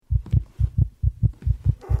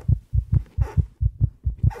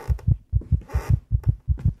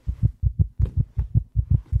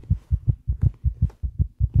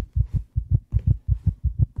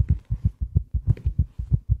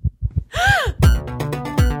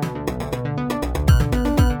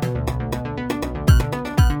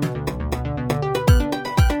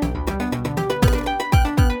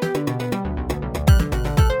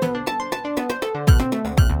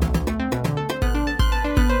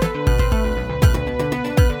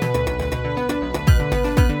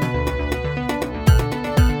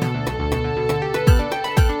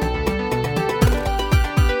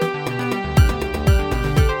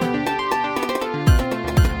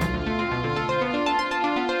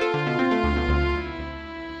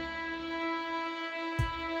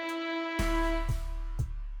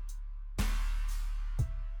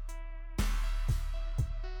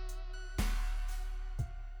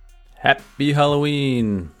Happy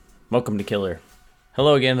Halloween! Welcome to Killer.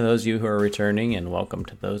 Hello again to those of you who are returning, and welcome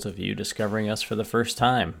to those of you discovering us for the first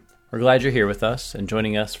time. We're glad you're here with us and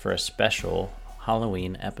joining us for a special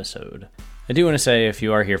Halloween episode. I do want to say, if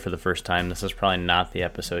you are here for the first time, this is probably not the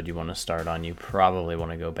episode you want to start on. You probably want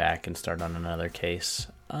to go back and start on another case.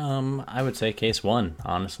 I would say case 1,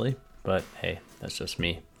 honestly, but hey, that's just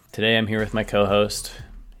me. Today I'm here with my co-host.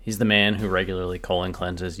 He's the man who regularly colon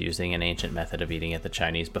cleanses using an ancient method of eating at the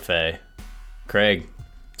Chinese buffet. Craig,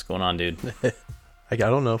 what's going on, dude? I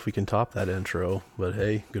don't know if we can top that intro, but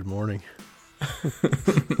hey, good morning.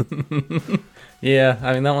 Yeah,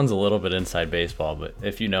 I mean, that one's a little bit inside baseball, but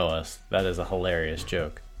if you know us, that is a hilarious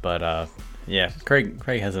joke. But yeah,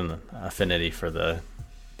 Craig has an affinity for the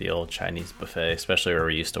old Chinese buffet, especially where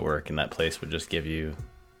we used to work, and that place would just give you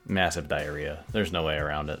massive diarrhea. There's no way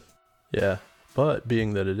around it. Yeah, but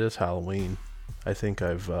being that it is Halloween, I think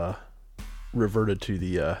I've reverted to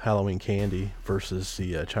the Halloween candy versus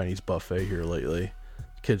the Chinese buffet here lately.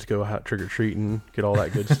 Kids go out trick-or-treating, get all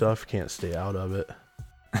that good stuff, can't stay out of it.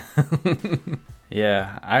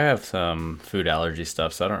 Yeah, I have some food allergy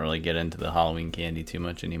stuff, so I don't really get into the Halloween candy too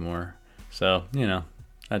much anymore. So, you know,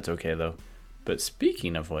 that's okay though. But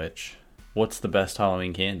speaking of which, what's the best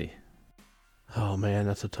Halloween candy? Oh man,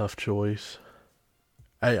 that's a tough choice.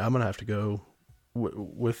 I'm gonna have to go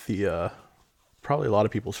with the probably a lot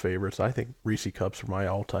of people's favorites. I think Reese Cups are my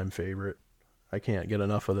all-time favorite. I can't get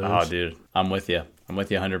enough of those. Oh, dude, I'm with you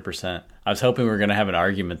 100%. I was hoping we were gonna have an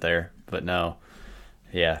argument there, but no.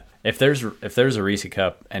 Yeah, if there's a Reese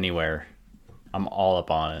Cup anywhere, I'm all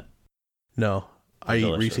up on it. No, I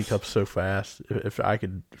eat Reese Cups so fast. If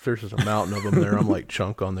there's just a mountain of them there, I'm like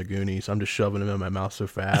Chunk on the Goonies. I'm just shoving them in my mouth so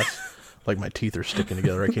fast, like my teeth are sticking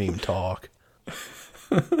together. I can't even talk.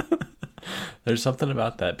 There's something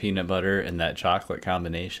about that peanut butter and that chocolate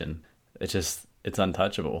combination. It's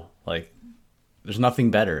untouchable. Like, there's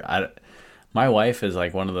nothing better. My wife is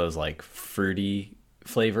like one of those like fruity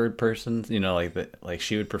flavored persons, you know, like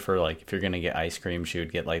she would prefer, like, if you're gonna get ice cream, she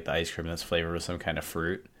would get like the ice cream that's flavored with some kind of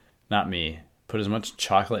fruit. Not me. Put as much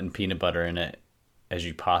chocolate and peanut butter in it as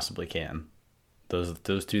you possibly can.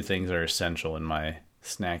 Those two things are essential in my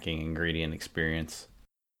snacking ingredient experience.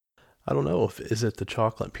 I don't know, is it the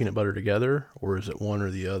chocolate and peanut butter together, or is it one or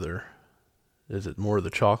the other? Is it more the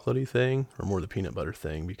chocolatey thing or more the peanut butter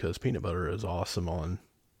thing? Because peanut butter is awesome on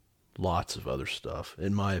lots of other stuff,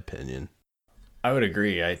 in my opinion. I would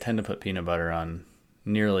agree. I tend to put peanut butter on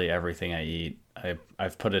nearly everything I eat.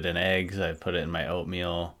 I've put it in eggs. I've put it in my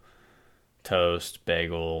oatmeal, toast,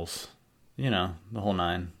 bagels, you know, the whole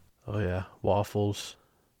nine. Oh yeah, waffles.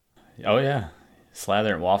 Oh yeah,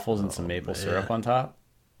 slather it waffles and some maple syrup on top.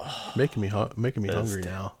 Oh, making me hungry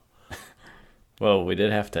now. Well, we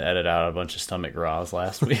did have to edit out a bunch of stomach growls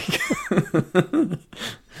last week.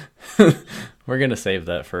 We're gonna save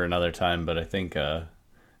that for another time, but I think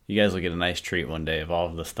you guys will get a nice treat one day of all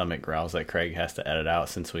of the stomach growls that Craig has to edit out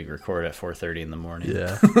since we record at 4:30 in the morning.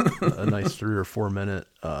 Yeah, a nice 3 or 4 minute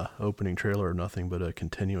opening trailer of nothing but a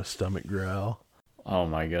continuous stomach growl. Oh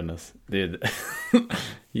my goodness, dude!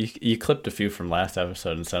 you clipped a few from last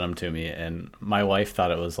episode and sent them to me, and my wife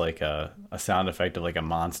thought it was like a sound effect of like a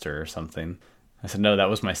monster or something. I said, no, that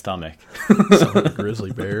was my stomach. Sound like a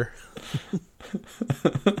grizzly bear.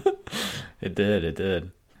 It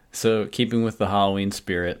did. So, keeping with the Halloween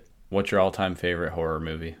spirit, what's your all-time favorite horror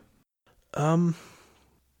movie? I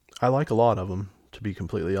like a lot of them, to be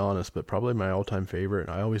completely honest, but probably my all-time favorite,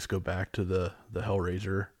 and I always go back to the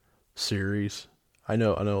Hellraiser series. I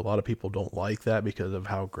know a lot of people don't like that because of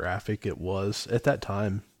how graphic it was. At that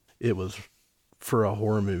time, it was, for a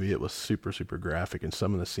horror movie, it was super, super graphic, and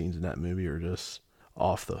some of the scenes in that movie are just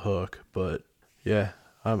off the hook. But yeah,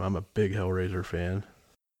 I'm a big Hellraiser fan.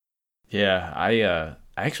 Yeah, I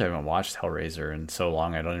actually haven't watched Hellraiser in so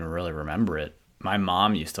long I don't even really remember it. My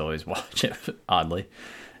mom used to always watch it, oddly.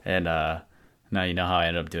 And now you know how I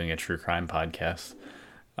ended up doing a true crime podcast.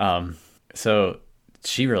 So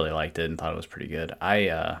she really liked it and thought it was pretty good.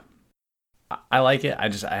 I like it. I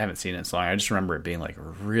haven't seen it in so long. I just remember it being like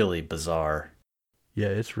really bizarre. Yeah,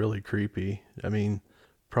 it's really creepy. I mean,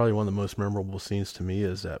 probably one of the most memorable scenes to me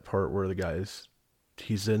is that part where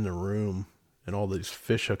he's in the room and all these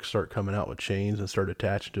fish hooks start coming out with chains and start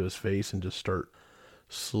attaching to his face and just start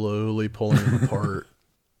slowly pulling him apart.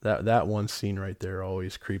 That one scene right there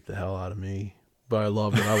always creeped the hell out of me. But I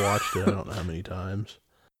loved it. I watched it I don't know how many times.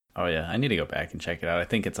 Oh yeah, I need to go back and check it out. I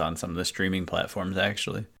think it's on some of the streaming platforms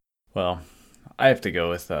actually. Well, I have to go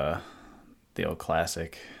with the old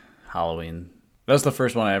classic Halloween. That was the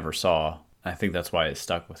first one I ever saw. I think that's why it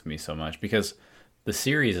stuck with me so much, because the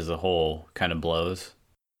series as a whole kind of blows.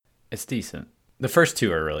 It's decent. The first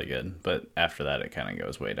two are really good, but after that, it kind of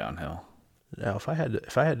goes way downhill. Now, if I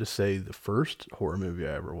had to say the first horror movie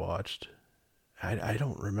I ever watched, I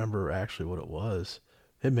don't remember actually what it was.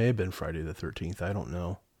 It may have been Friday the 13th. I don't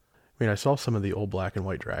know. I mean, I saw some of the old black and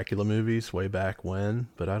white Dracula movies way back when,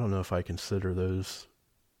 but I don't know if I consider those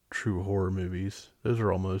true horror movies. Those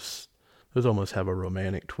almost have a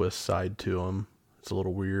romantic twist side to them. It's a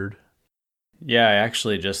little weird. Yeah, I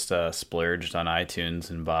actually just splurged on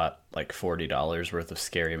iTunes and bought like $40 worth of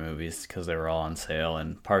scary movies because they were all on sale,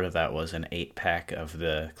 and part of that was an 8-pack of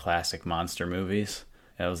the classic monster movies.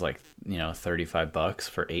 It was like, $35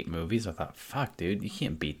 for 8 movies. I thought, fuck, dude, you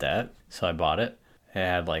can't beat that. So I bought it. It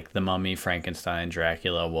had like The Mummy, Frankenstein,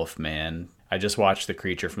 Dracula, Wolfman. I just watched The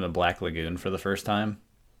Creature from the Black Lagoon for the first time.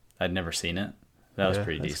 I'd never seen it. That was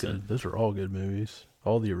pretty decent. Good. Those are all good movies.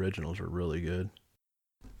 All the originals are really good.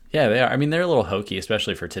 Yeah, they are. I mean, they're a little hokey,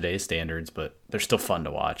 especially for today's standards, but they're still fun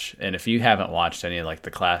to watch. And if you haven't watched any of like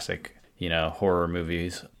the classic, horror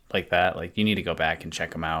movies like that, like you need to go back and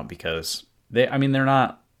check them out because they're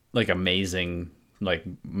not like amazing, like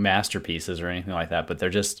masterpieces or anything like that, but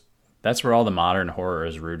that's where all the modern horror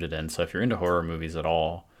is rooted in. So if you're into horror movies at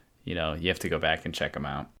all, you have to go back and check them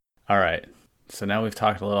out. All right. So now we've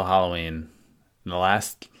talked a little Halloween. And the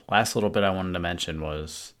last little bit I wanted to mention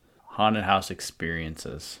was haunted house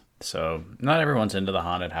experiences. So not everyone's into the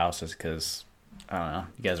haunted houses because, I don't know,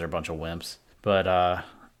 you guys are a bunch of wimps. But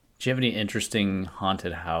do you have any interesting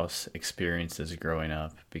haunted house experiences growing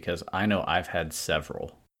up? Because I know I've had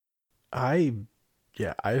several. I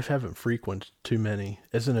haven't frequented too many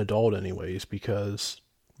as an adult anyways, because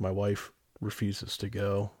my wife refuses to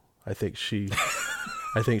go. I think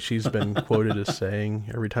she's been quoted as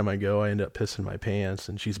saying, every time I go, I end up pissing my pants,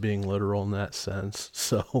 and she's being literal in that sense.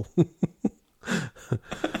 So,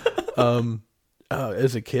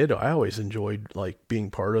 as a kid, I always enjoyed like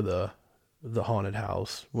being part of the haunted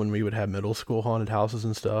house when we would have middle school haunted houses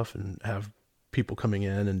and stuff, and have people coming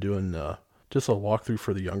in and doing just a walkthrough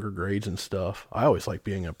for the younger grades and stuff. I always liked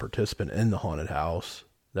being a participant in the haunted house.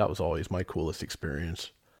 That was always my coolest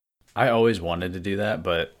experience. I always wanted to do that,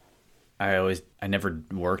 but I never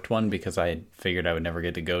worked one because I figured I would never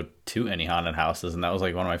get to go to any haunted houses, and that was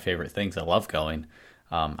like one of my favorite things. I love going.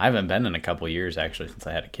 I haven't been in a couple years actually since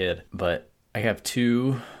I had a kid, but I have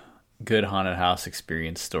 2 good haunted house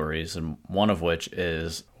experience stories, and one of which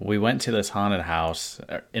is we went to this haunted house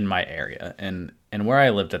in my area, and where I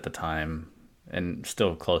lived at the time, and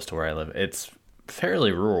still close to where I live, it's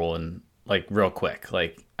fairly rural and like real quick.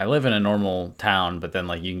 Like I live in a normal town, but then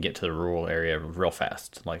like you can get to the rural area real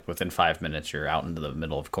fast. Like within 5 minutes, you're out into the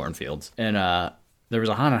middle of cornfields. And there was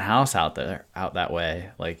a haunted house out that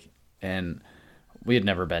way. Like, and we had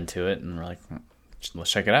never been to it, and we're like,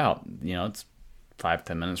 let's check it out. It's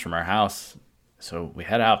 5-10 minutes from our house. So we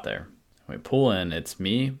head out there. We pull in. It's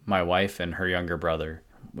me, my wife, and her younger brother.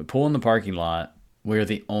 We pull in the parking lot. We're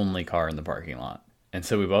the only car in the parking lot. And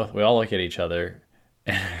so we all look at each other,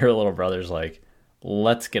 and her little brother's like,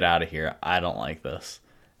 let's get out of here. I don't like this.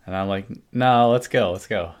 And I'm like, no, let's go.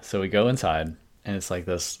 So we go inside, and it's like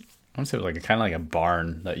this, I want to say it was like kind of like a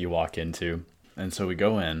barn that you walk into. And so we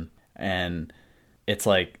go in, and it's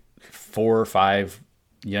like 4 or 5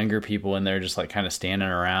 younger people in there just like kind of standing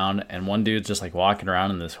around, and one dude's just like walking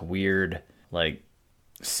around in this weird like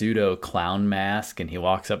pseudo clown mask, and he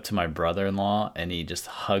walks up to my brother-in-law and he just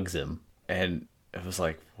hugs him. And it was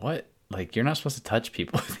like, what? Like, you're not supposed to touch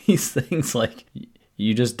people with these things. Like,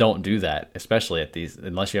 you just don't do that, especially at these,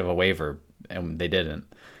 unless you have a waiver, and they didn't.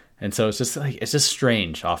 And so it's just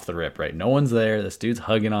strange off the rip, right? No one's there. This dude's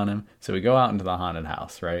hugging on him. So we go out into the haunted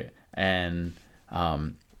house, right? And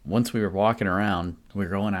once we were walking around, we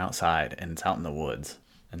were going outside, and it's out in the woods.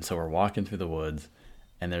 And so we're walking through the woods,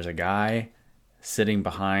 and there's a guy sitting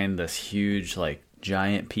behind this huge, like,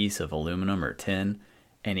 giant piece of aluminum or tin,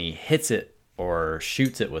 and he hits it or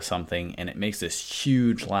shoots it with something, and it makes this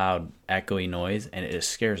huge, loud, echoey noise, and it just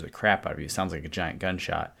scares the crap out of you. It sounds like a giant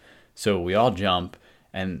gunshot. So we all jump,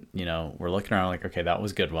 and, we're looking around like, okay, that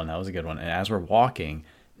was a good one. And as we're walking,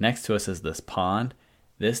 next to us is this pond.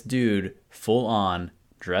 This dude, full on,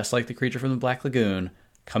 dressed like the creature from the Black Lagoon,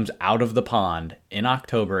 comes out of the pond in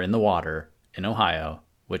October in the water in Ohio,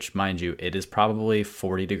 which, mind you, it is probably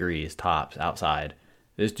 40 degrees tops outside.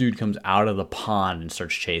 This dude comes out of the pond and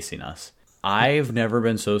starts chasing us. I've never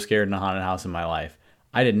been so scared in a haunted house in my life.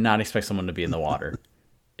 I did not expect someone to be in the water.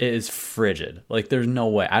 It is frigid. Like, there's no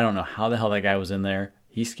way. I don't know how the hell that guy was in there.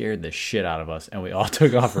 He scared the shit out of us, and we all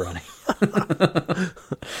took off running.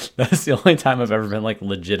 That's the only time I've ever been, like,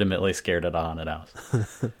 legitimately scared at a haunted house.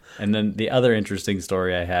 And then the other interesting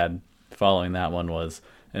story I had following that one was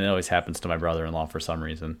And it always happens to my brother-in-law for some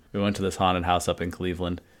reason. We went to this haunted house up in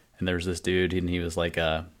Cleveland, and there was this dude, and he was like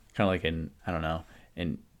kind of like an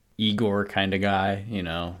Igor kind of guy,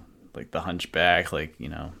 like the hunchback, like,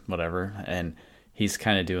 whatever. And he's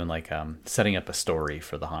kind of doing like setting up a story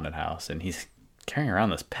for the haunted house, and he's carrying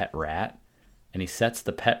around this pet rat, and he sets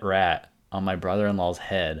the pet rat on my brother-in-law's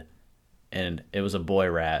head, and it was a boy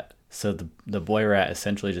rat. So the boy rat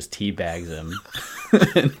essentially just teabags him.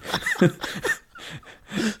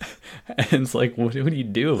 And it's like, what do you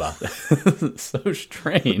do about this? It's so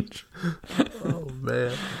strange. Oh,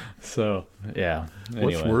 man. So, yeah.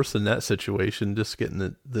 Anyway. What's worse in that situation, just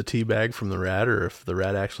getting the tea bag from the rat, or if the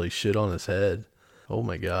rat actually shit on his head? Oh,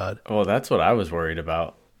 my God. Well, that's what I was worried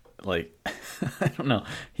about. Like, I don't know.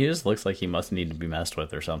 He just looks like he must need to be messed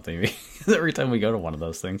with or something. Because every time we go to one of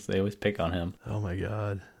those things, they always pick on him. Oh, my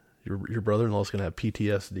God. Your brother-in-law's going to have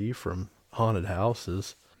PTSD from haunted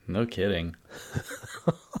houses. No kidding.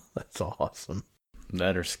 That's awesome.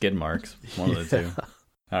 That or skid marks. One of the two.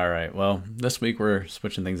 All right. Well, this week we're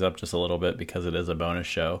switching things up just a little bit because it is a bonus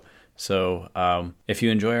show. So if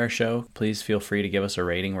you enjoy our show, please feel free to give us a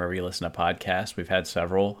rating wherever you listen to podcasts. We've had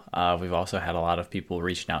several. We've also had a lot of people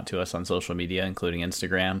reaching out to us on social media, including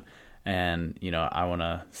Instagram. And, I want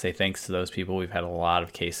to say thanks to those people. We've had a lot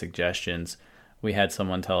of case suggestions. We had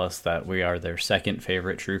someone tell us that we are their second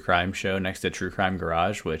favorite true crime show next to True Crime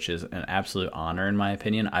Garage, which is an absolute honor in my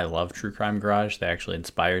opinion. I love True Crime Garage. They actually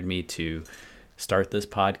inspired me to start this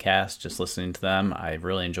podcast just listening to them. I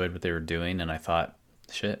really enjoyed what they were doing, and I thought,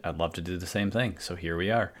 shit, I'd love to do the same thing. So here we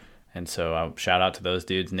are. And so I'll shout out to those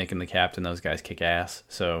dudes, Nick and the Captain. Those guys kick ass.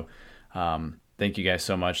 So thank you guys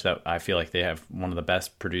so much. That I feel like they have one of the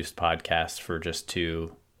best produced podcasts for just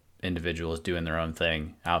two individuals doing their own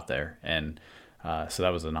thing out there. And so that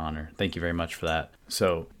was an honor. Thank you very much for that.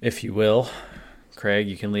 So if you will, Craig,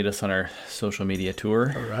 you can lead us on our social media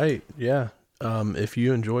tour. All right. Yeah. If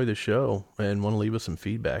you enjoy the show and want to leave us some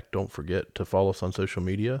feedback, don't forget to follow us on social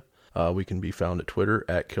media. We can be found at Twitter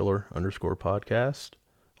at @killer_podcast,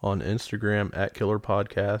 on Instagram at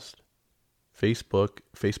 @killerpodcast, Facebook,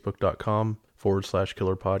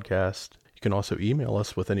 facebook.com/killerpodcast. You can also email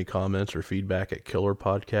us with any comments or feedback at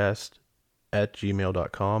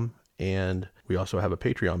killerpodcast@gmail.com. And we also have a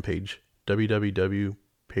Patreon page,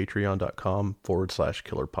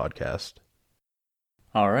 www.patreon.com/killerpodcast.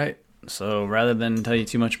 All right. So rather than tell you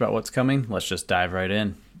too much about what's coming, let's just dive right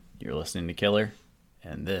in. You're listening to Killer,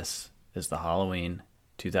 and this is the Halloween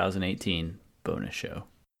 2018 bonus show.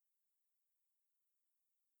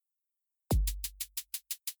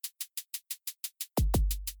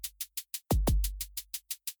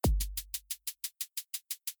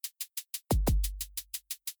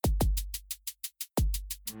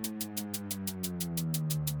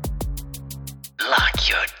 Lock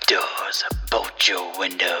your doors, bolt your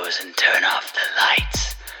windows, and turn off the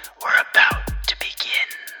lights. We're about to begin.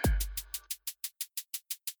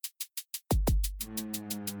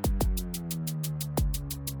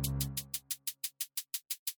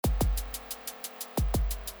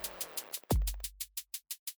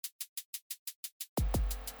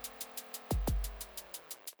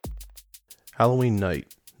 Halloween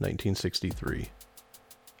night, 1963.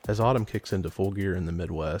 As autumn kicks into full gear in the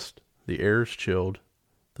Midwest, the air is chilled,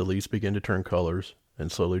 the leaves begin to turn colors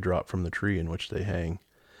and slowly drop from the tree in which they hang,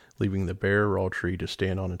 leaving the bare, raw tree to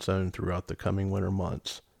stand on its own throughout the coming winter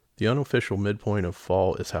months. The unofficial midpoint of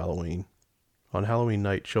fall is Halloween. On Halloween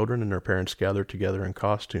night, children and their parents gather together in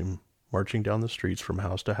costume, marching down the streets from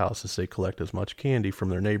house to house as they collect as much candy from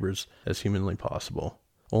their neighbors as humanly possible,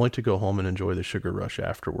 only to go home and enjoy the sugar rush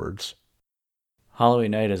afterwards.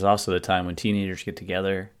 Halloween night is also the time when teenagers get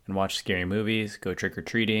together and watch scary movies, go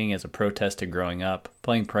trick-or-treating as a protest to growing up,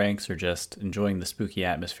 playing pranks, or just enjoying the spooky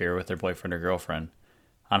atmosphere with their boyfriend or girlfriend.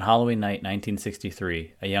 On Halloween night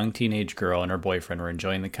 1963, a young teenage girl and her boyfriend were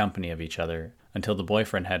enjoying the company of each other until the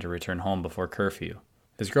boyfriend had to return home before curfew.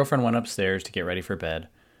 His girlfriend went upstairs to get ready for bed.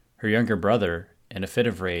 Her younger brother, in a fit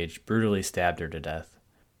of rage, brutally stabbed her to death.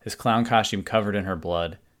 His clown costume covered in her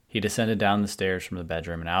blood, he descended down the stairs from the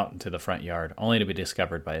bedroom and out into the front yard, only to be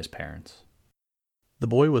discovered by his parents. The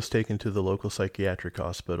boy was taken to the local psychiatric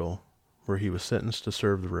hospital, where he was sentenced to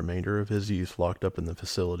serve the remainder of his youth locked up in the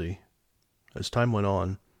facility. As time went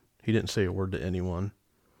on, he didn't say a word to anyone.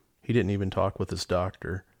 He didn't even talk with his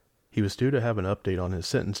doctor. He was due to have an update on his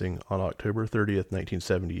sentencing on October 30th,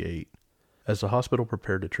 1978. As the hospital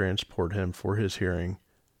prepared to transport him for his hearing,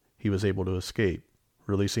 he was able to escape,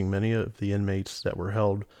 releasing many of the inmates that were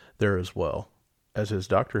held there as well. As his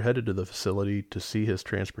doctor headed to the facility to see his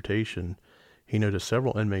transportation, he noticed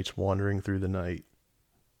several inmates wandering through the night.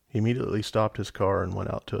 He immediately stopped his car and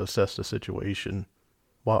went out to assess the situation.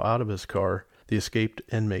 While out of his car, the escaped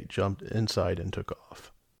inmate jumped inside and took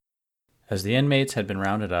off. As the inmates had been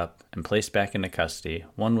rounded up and placed back into custody,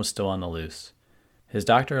 one was still on the loose. His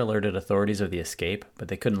doctor alerted authorities of the escape, but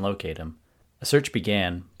they couldn't locate him. A search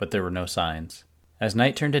began, but there were no signs. As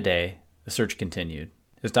night turned to day, the search continued.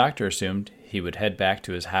 His doctor assumed he would head back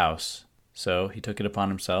to his house, so he took it upon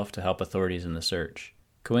himself to help authorities in the search.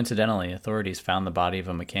 Coincidentally, authorities found the body of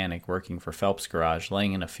a mechanic working for Phelps Garage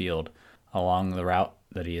laying in a field along the route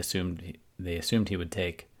that they assumed he would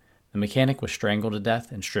take. The mechanic was strangled to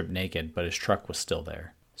death and stripped naked, but his truck was still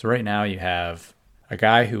there. So right now you have a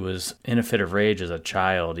guy who was in a fit of rage as a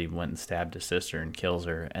child. He went and stabbed his sister and kills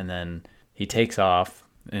her, and then he takes off,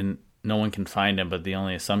 and no one can find him, but the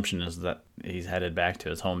only assumption is that he's headed back to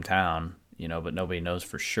his hometown, but nobody knows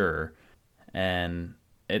for sure. And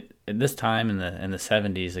at this time in the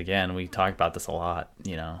 70s, again, we talk about this a lot,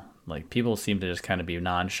 like people seem to just kind of be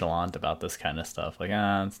nonchalant about this kind of stuff. Like,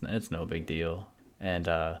 it's no big deal. And,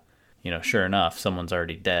 sure enough, someone's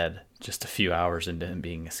already dead just a few hours into him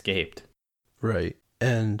being escaped. Right.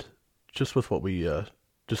 And just with what we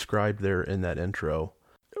described there in that intro,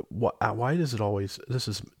 why does it always, this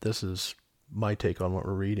is my take on what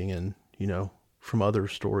we're reading, and, from other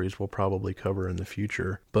stories we'll probably cover in the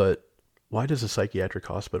future, but why does a psychiatric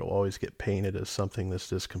hospital always get painted as something that's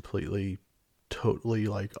just completely, totally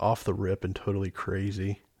like off the rip and totally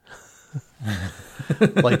crazy?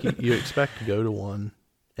 Like you expect to go to one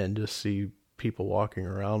and just see people walking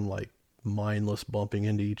around like mindless, bumping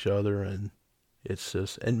into each other, and it's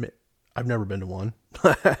just, and I've never been to one,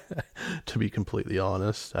 to be completely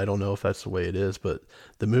honest. I don't know if that's the way it is, but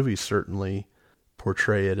the movies certainly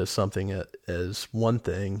portray it as something, as one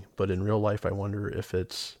thing, but in real life I wonder if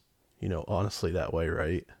it's, honestly that way,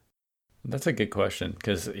 right? That's a good question,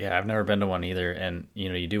 because, I've never been to one either, and,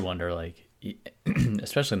 you do wonder, like,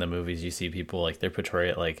 especially in the movies, you see people, like, they portray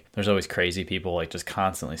it like there's always crazy people, like, just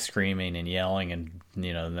constantly screaming and yelling, and,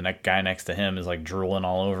 the guy next to him is, like, drooling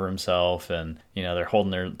all over himself, and, they're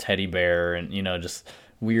holding their teddy bear, and, just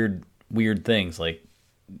weird things, like,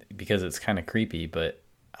 because it's kind of creepy. But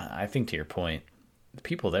I think, to your point, the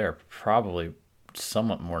people there are probably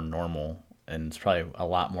somewhat more normal, and it's probably a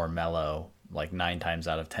lot more mellow, like 9 times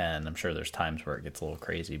out of 10. I'm sure there's times where it gets a little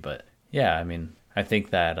crazy, but I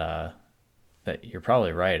think that you're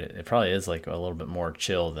probably right. It probably is like a little bit more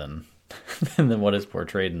chill than than what is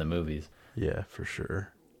portrayed in the movies. Yeah, for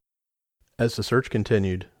sure. As the search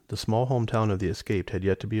continued, the small hometown of the escaped had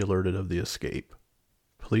yet to be alerted of the escape.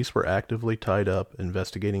 Police were actively tied up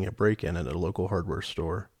investigating a break-in at a local hardware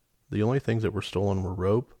store. The only things that were stolen were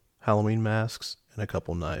rope, Halloween masks, and a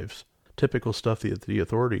couple knives. Typical stuff that the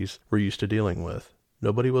authorities were used to dealing with.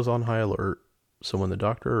 Nobody was on high alert, so when the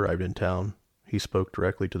doctor arrived in town, he spoke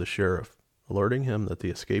directly to the sheriff, alerting him that the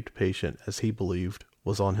escaped patient, as he believed,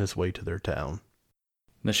 was on his way to their town.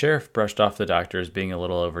 The sheriff brushed off the doctor as being a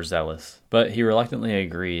little overzealous, but he reluctantly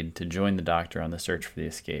agreed to join the doctor on the search for the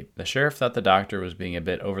escape. The sheriff thought the doctor was being a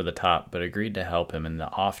bit over the top, but agreed to help him in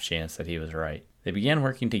the off chance that he was right. They began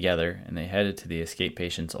working together, and they headed to the escaped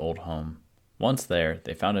patient's old home. Once there,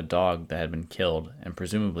 they found a dog that had been killed and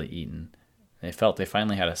presumably eaten. They felt they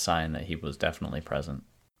finally had a sign that he was definitely present.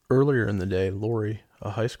 Earlier in the day, Lori,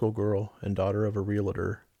 a high school girl and daughter of a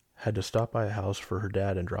realtor, had to stop by a house for her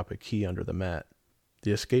dad and drop a key under the mat.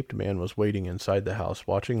 The escaped man was waiting inside the house,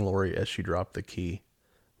 watching Lori as she dropped the key.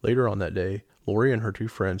 Later on that day, Lori and her 2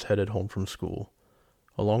 friends headed home from school.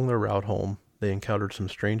 Along their route home, they encountered some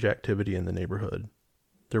strange activity in the neighborhood.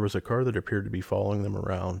 There was a car that appeared to be following them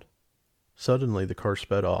around. Suddenly, the car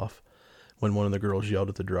sped off when one of the girls yelled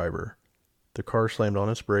at the driver. The car slammed on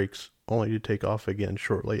its brakes, only to take off again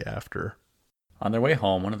shortly after. On their way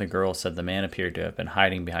home, one of the girls said the man appeared to have been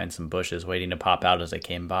hiding behind some bushes, waiting to pop out as they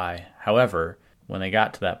came by. However, when they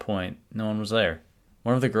got to that point, no one was there.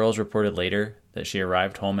 One of the girls reported later that she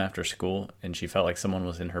arrived home after school and she felt like someone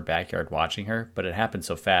was in her backyard watching her, but it happened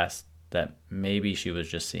so fast that maybe she was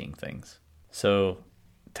just seeing things. So,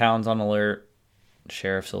 town's on alert,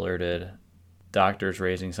 sheriff's alerted, doctors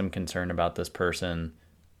raising some concern about this person.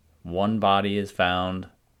 One body is found,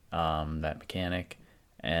 that mechanic,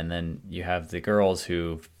 and then you have the girls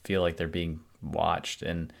who feel like they're being watched,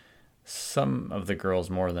 and some of the girls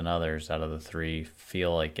more than others out of the 3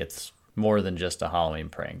 feel like it's more than just a Halloween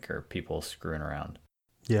prank or people screwing around.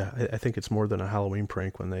 Yeah, I think it's more than a Halloween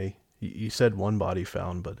prank when you said 1 body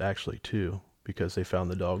found, but actually 2, because they found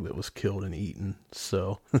the dog that was killed and eaten.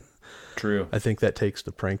 So True. I think that takes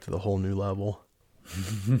the prank to the whole new level.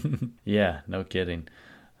 Yeah, no kidding.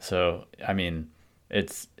 So,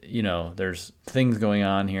 it's, there's things going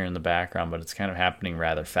on here in the background, but it's kind of happening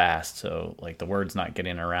rather fast. So like the word's not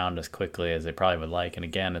getting around as quickly as they probably would like. And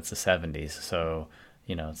again, it's the 70s. So,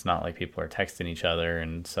 it's not like people are texting each other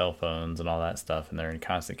and cell phones and all that stuff, and they're in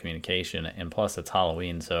constant communication. And plus it's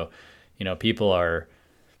Halloween. So, people are,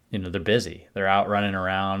 they're busy. They're out running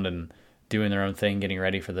around and doing their own thing, getting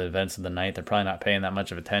ready for the events of the night. They're probably not paying that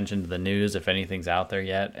much of attention to the news, if anything's out there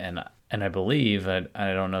yet. And I believe, I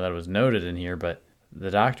don't know that it was noted in here, but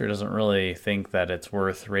the doctor doesn't really think that it's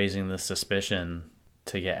worth raising the suspicion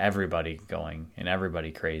to get everybody going and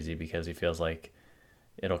everybody crazy, because he feels like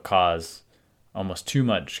it'll cause almost too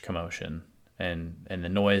much commotion, and the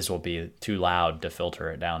noise will be too loud to filter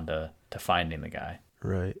it down to finding the guy.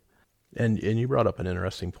 Right. And you brought up an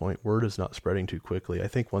interesting point. Word is not spreading too quickly. I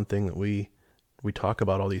think one thing that we talk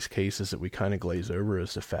about all these cases that we kind of glaze over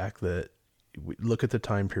is the fact that we look at the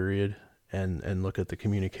time period and look at the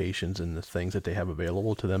communications and the things that they have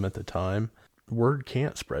available to them at the time. Word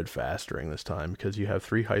can't spread fast during this time because you have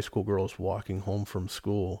 3 high school girls walking home from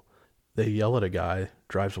school. They yell at a guy,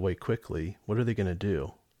 drives away quickly. What are they going to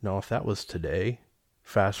do? Now, if that was today,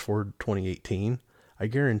 fast forward 2018, I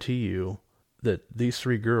guarantee you that these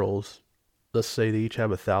 3 girls, let's say they each have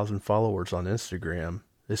 1,000 followers on Instagram,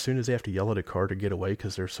 as soon as they have to yell at a car to get away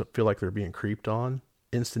because they feel like they're being creeped on,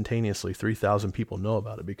 instantaneously 3,000 people know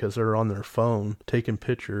about it because they're on their phone taking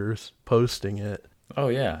pictures, posting it. Oh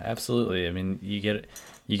yeah, absolutely. I mean, you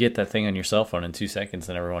get that thing on your cell phone in 2 seconds,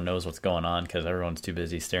 and everyone knows what's going on because everyone's too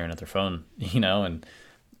busy staring at their phone,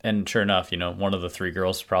 and sure enough, one of the 3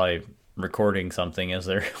 girls is probably recording something as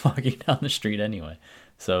they're walking down the street anyway.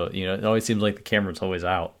 So, it always seems like the camera's always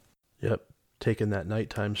out. Yep. Taking that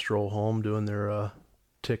nighttime stroll home, doing their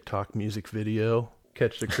TikTok music video.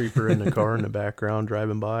 Catch the creeper in the car in the background,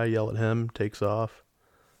 driving by, yell at him, takes off.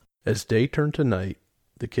 As day turned to night,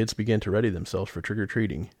 the kids began to ready themselves for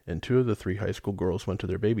trick-or-treating, and 2 of the 3 high school girls went to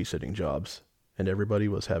their babysitting jobs, and everybody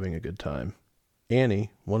was having a good time.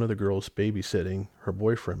 Annie, one of the girls babysitting, her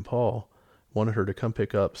boyfriend Paul, wanted her to come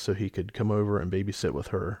pick up so he could come over and babysit with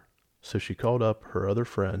her. So she called up her other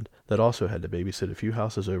friend that also had to babysit a few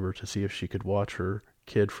houses over to see if she could watch her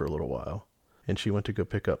kid for a little while, and she went to go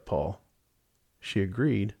pick up Paul. She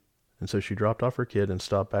agreed, and so she dropped off her kid and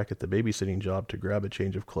stopped back at the babysitting job to grab a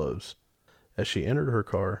change of clothes. As she entered her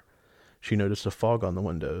car, she noticed a fog on the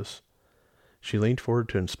windows. She leaned forward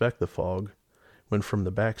to inspect the fog, when from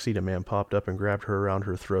the back seat a man popped up and grabbed her around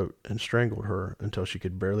her throat and strangled her until she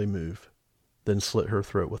could barely move, then slit her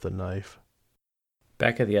throat with a knife.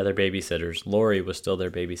 Back at the other babysitters, Lori was still there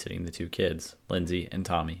babysitting the 2 kids, Lindsay and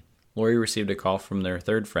Tommy. Lori received a call from their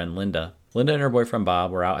 3rd friend, Linda. Linda and her boyfriend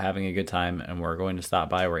Bob were out having a good time and were going to stop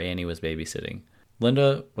by where Annie was babysitting.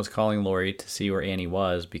 Linda was calling Lori to see where Annie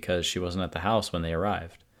was because she wasn't at the house when they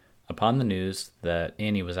arrived. Upon the news that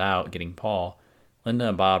Annie was out getting Paul, Linda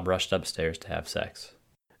and Bob rushed upstairs to have sex.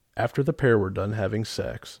 After the pair were done having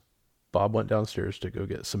sex, Bob went downstairs to go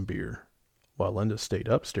get some beer, while Linda stayed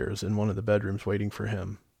upstairs in one of the bedrooms waiting for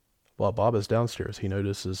him. While Bob is downstairs, he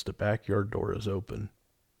notices the backyard door is open.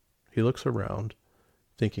 He looks around,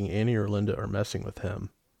 thinking Annie or Linda are messing with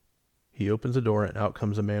him. He opens the door and out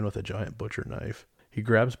comes a man with a giant butcher knife. He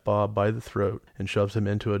grabs Bob by the throat and shoves him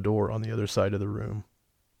into a door on the other side of the room.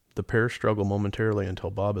 The pair struggle momentarily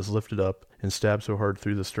until Bob is lifted up and stabbed so hard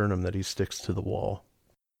through the sternum that he sticks to the wall.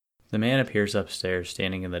 The man appears upstairs,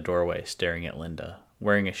 standing in the doorway, staring at Linda,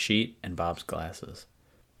 wearing a sheet and Bob's glasses.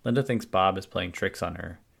 Linda thinks Bob is playing tricks on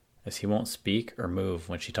her, as he won't speak or move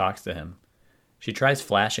when she talks to him. She tries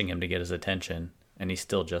flashing him to get his attention, and he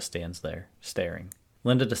still just stands there, staring.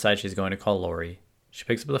 Linda decides she's going to call Lori. She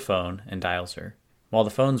picks up the phone and dials her. While the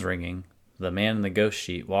phone's ringing, the man in the ghost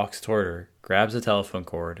sheet walks toward her, grabs the telephone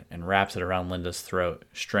cord, and wraps it around Linda's throat,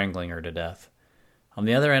 strangling her to death. On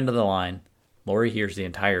the other end of the line, Lori hears the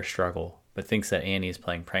entire struggle, but thinks that Annie is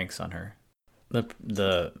playing pranks on her.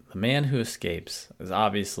 The man who escapes is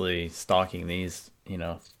obviously stalking these,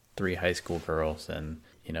 3 high school girls, and,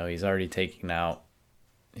 he's already taken out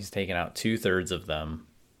 2/3 of them,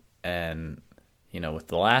 and, with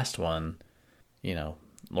the last one,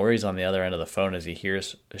 Lori's on the other end of the phone as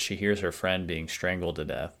she hears her friend being strangled to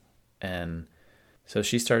death. And so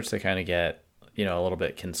she starts to kind of get, a little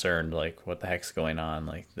bit concerned, like, what the heck's going on?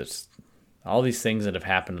 Like, all these things that have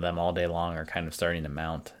happened to them all day long are kind of starting to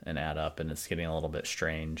mount and add up, and it's getting a little bit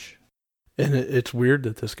strange. And it's weird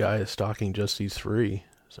that this guy is stalking just these 3.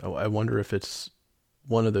 So I wonder if it's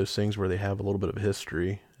one of those things where they have a little bit of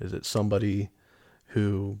history. Is it somebody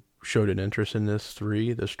who showed an interest in this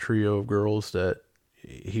trio of girls that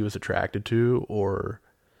he was attracted to, or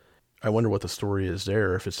I wonder what the story is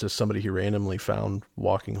there, if it's just somebody he randomly found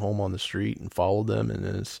walking home on the street and followed them and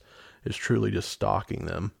is truly just stalking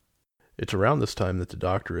them. It's around this time that the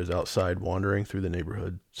doctor is outside wandering through the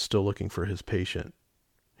neighborhood, still looking for his patient.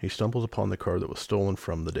 He stumbles upon the car that was stolen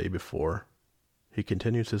from the day before. He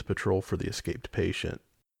continues his patrol for the escaped patient.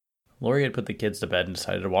 Lori had put the kids to bed and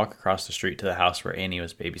decided to walk across the street to the house where Annie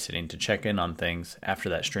was babysitting to check in on things after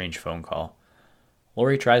that strange phone call.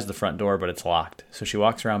 Lori tries the front door, but it's locked, so she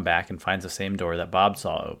walks around back and finds the same door that Bob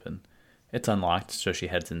saw open. It's unlocked, so she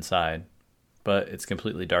heads inside. But it's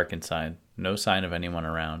completely dark inside, no sign of anyone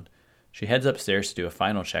around. She heads upstairs to do a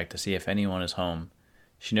final check to see if anyone is home.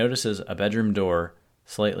 She notices a bedroom door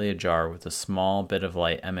slightly ajar with a small bit of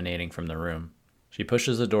light emanating from the room. She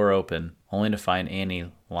pushes the door open, only to find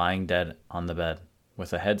Annie lying dead on the bed,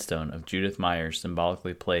 with a headstone of Judith Myers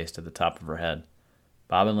symbolically placed at the top of her head.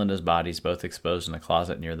 Bob and Linda's bodies both exposed in a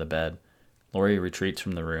closet near the bed. Lori retreats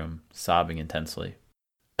from the room, sobbing intensely.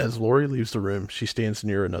 As Lori leaves the room, she stands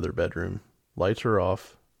near another bedroom. Lights are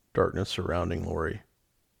off, darkness surrounding Lori.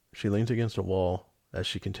 She leans against a wall as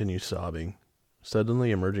she continues sobbing.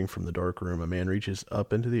 Suddenly emerging from the dark room, a man reaches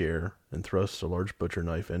up into the air and thrusts a large butcher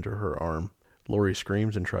knife into her arm. Lori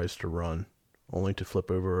screams and tries to run, only to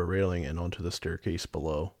flip over a railing and onto the staircase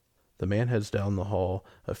below. The man heads down the hall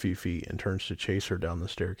a few feet and turns to chase her down the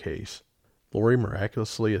staircase. Lori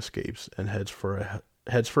miraculously escapes and heads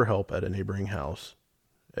for help at a neighboring house.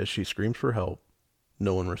 As she screams for help,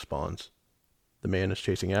 no one responds. The man is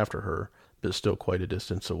chasing after her, but still quite a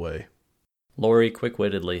distance away. Lori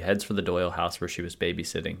quick-wittedly heads for the Doyle house where she was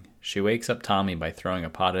babysitting. She wakes up Tommy by throwing a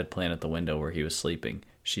potted plant at the window where he was sleeping.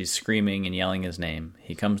 She's screaming and yelling his name.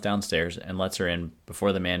 He comes downstairs and lets her in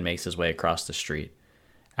before the man makes his way across the street.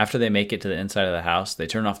 After they make it to the inside of the house, they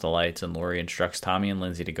turn off the lights and Lori instructs Tommy and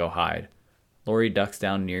Lindsay to go hide. Lori ducks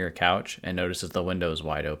down near a couch and notices the window is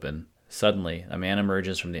wide open. Suddenly, a man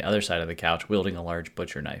emerges from the other side of the couch wielding a large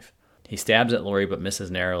butcher knife. He stabs at Lori but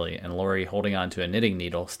misses narrowly, and Lori, holding onto a knitting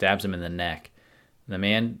needle, stabs him in the neck. The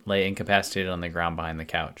man lay incapacitated on the ground behind the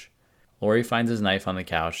couch. Lori finds his knife on the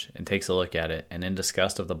couch and takes a look at it, and in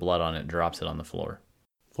disgust of the blood on it, drops it on the floor.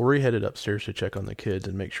 Lori headed upstairs to check on the kids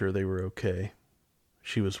and make sure they were okay.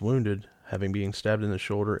 She was wounded, having been stabbed in the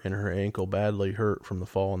shoulder and her ankle badly hurt from the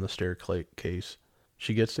fall on the staircase.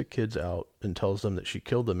 She gets the kids out and tells them that she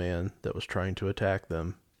killed the man that was trying to attack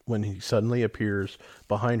them, when he suddenly appears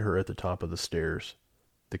behind her at the top of the stairs.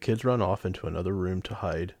 The kids run off into another room to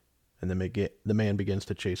hide, and the man begins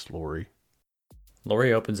to chase Lori.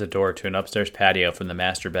 Lori opens the door to an upstairs patio from the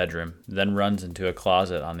master bedroom, then runs into a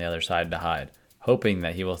closet on the other side to hide, hoping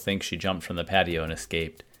that he will think she jumped from the patio and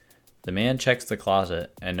escaped. The man checks the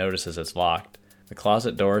closet and notices it's locked. The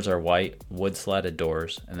closet doors are white, wood-slatted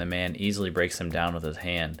doors, and the man easily breaks them down with his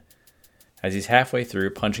hand. As he's halfway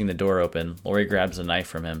through punching the door open, Lori grabs a knife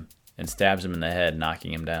from him and stabs him in the head,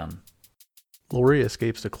 knocking him down. Lori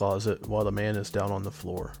escapes the closet while the man is down on the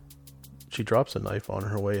floor. She drops a knife on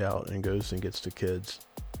her way out and goes and gets the kids.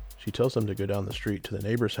 She tells them to go down the street to the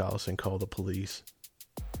neighbor's house and call the police.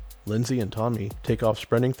 Lindsay and Tommy take off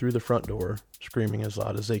sprinting through the front door, screaming as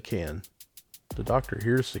loud as they can. The doctor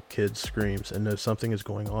hears the kids' screams and knows something is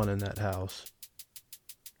going on in that house.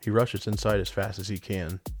 He rushes inside as fast as he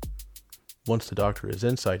can. Once the doctor is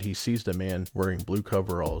inside, he sees the man wearing blue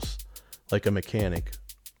coveralls, like a mechanic,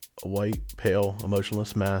 a white, pale,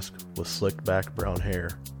 emotionless mask with slicked back brown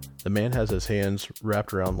hair. The man has his hands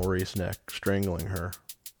wrapped around Lori's neck, strangling her.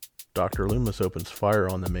 Dr. Loomis opens fire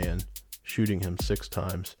on the man, shooting him 6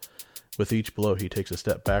 times. With each blow, he takes a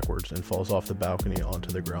step backwards and falls off the balcony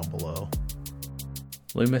onto the ground below.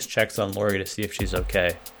 Loomis checks on Lori to see if she's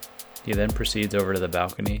okay. He then proceeds over to the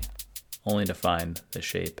balcony, only to find the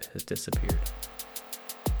shape has disappeared.